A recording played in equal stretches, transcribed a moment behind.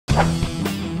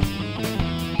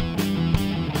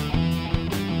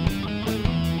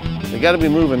They got to be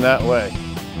moving that way.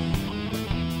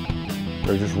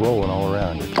 They're just rolling all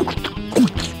around you.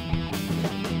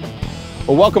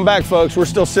 Well, welcome back, folks. We're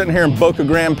still sitting here in Boca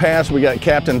Grande Pass. We got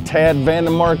Captain Tadd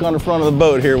Vandemark on the front of the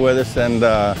boat here with us, and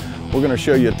we're going to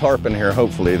show you a tarpon here,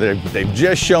 hopefully. They've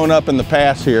just shown up in the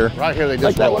pass here. Right here, they just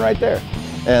like that one right there.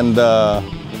 And I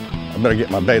better get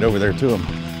my bait over there to them.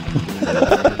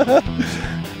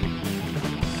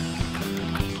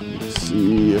 Let's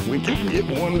see if we can get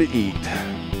one to eat.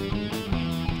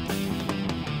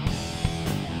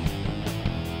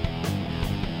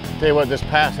 Tell you what, this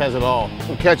pass has it all.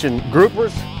 We're catching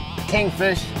groupers,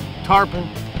 kingfish, tarpon,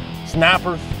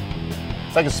 snappers.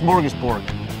 It's like a smorgasbord.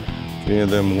 Any of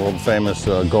them world famous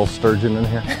Gulf sturgeon in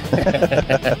here?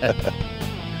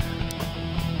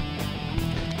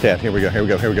 Tad, here we go, here we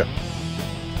go, here we go.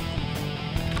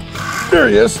 There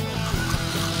he is.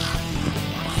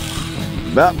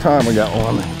 About time we got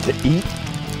one to eat.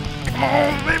 Come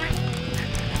on, baby.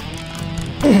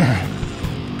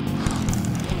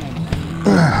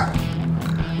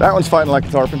 That one's fighting like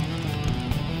a tarpon. A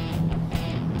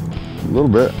little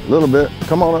bit, a little bit.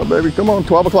 Come on up, baby, come on,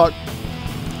 12 o'clock.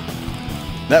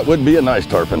 That would be a nice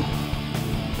tarpon.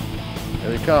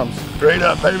 There he comes. Straight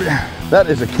up, baby. That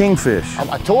is a kingfish.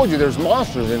 I told you there's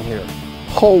monsters in here.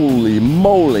 Holy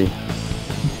moly.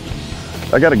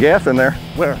 I got a gaff in there.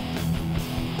 Where?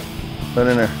 Right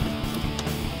in there.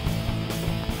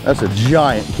 That's a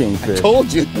giant kingfish. I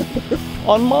told you.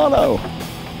 On mono.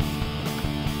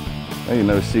 Now you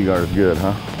know Seaguar is good,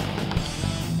 huh?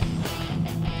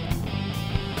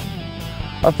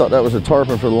 I thought that was a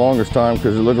tarpon for the longest time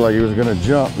because it looked like he was gonna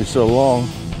jump. He's so long.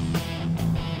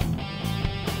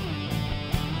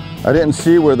 I didn't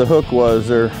see where the hook was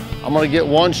there. I'm gonna get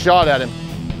one shot at him.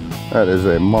 That is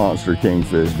a monster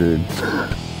kingfish, dude.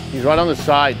 He's right on the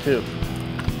side too.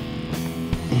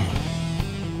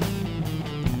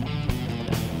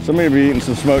 Somebody be eating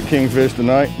some smoked kingfish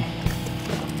tonight.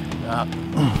 Nah,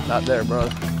 not there,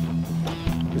 brother.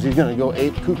 Because he's gonna go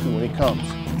ape cuckoo when he comes.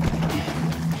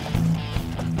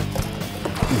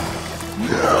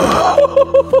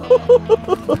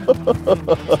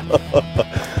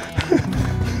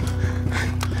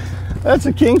 That's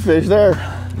a kingfish there.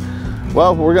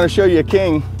 Well, we're gonna show you a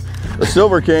king, a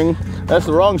silver king. That's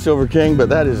the wrong silver king, but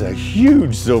that is a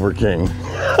huge silver king.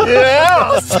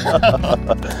 Yes!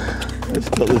 Let's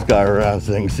tilt this guy around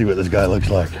so you can see what this guy looks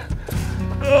like.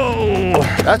 Oh!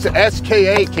 That's an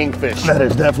SKA kingfish. That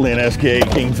is definitely an SKA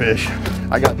kingfish.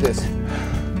 I got this.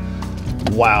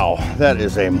 Wow, that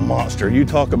is a monster. You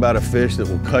talk about a fish that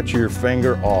will cut your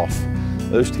finger off.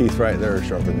 Those teeth right there are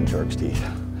sharper than shark's teeth.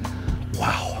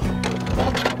 Wow.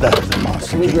 That is a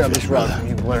monster. Let me grab this rod from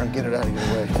you, Blair, and get it out of your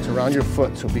way. It's around your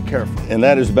foot, so be careful. And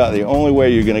that is about the only way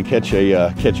you're going to catch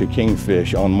a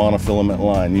kingfish on monofilament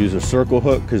line. Use a circle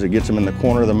hook because it gets him in the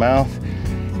corner of the mouth.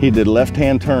 He did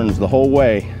left-hand turns the whole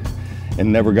way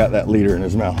and never got that leader in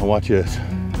his mouth. Watch this.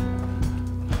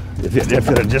 If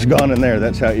it had just gone in there,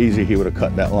 that's how easy he would have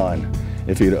cut that line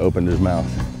if he'd have opened his mouth.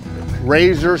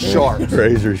 Razor sharp.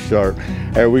 Razor sharp.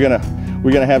 Hey, we're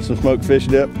gonna have some smoked fish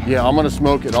dip. Yeah, I'm gonna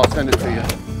smoke it. I'll send it to you.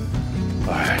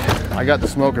 All right. I got the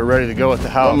smoker ready to go at the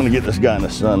house. I'm gonna get this guy in the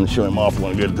sun and show him off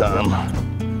one good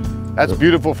time. That's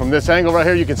beautiful. From this angle right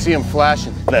here, you can see him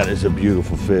flashing. That is a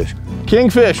beautiful fish.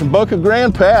 Kingfish from Boca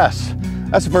Grande Pass.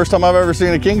 That's the first time I've ever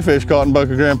seen a kingfish caught in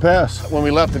Boca Grande Pass. When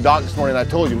we left the dock this morning, I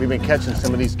told you we've been catching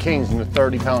some of these kings in the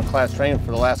 30-pound class training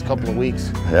for the last couple of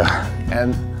weeks. Yeah.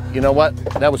 And you know what?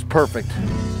 That was perfect.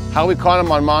 How we caught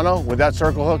him on mono with that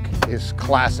circle hook is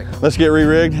classic. Let's get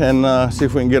re-rigged and see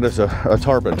if we can get us a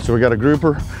tarpon. So we got a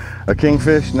grouper, a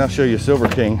kingfish, and I'll show you a silver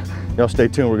king. Y'all stay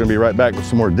tuned. We're gonna be right back with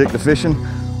some more addictive fishing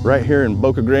right here in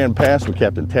Boca Grande Pass with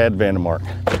Captain Tadd Vandemark.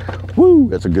 Woo,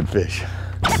 that's a good fish.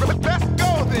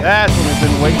 That's what we've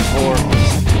been waiting for.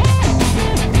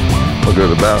 We'll go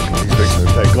to the balcony. He's fixing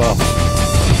to take off.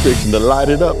 He's fixing to light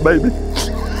it up, baby.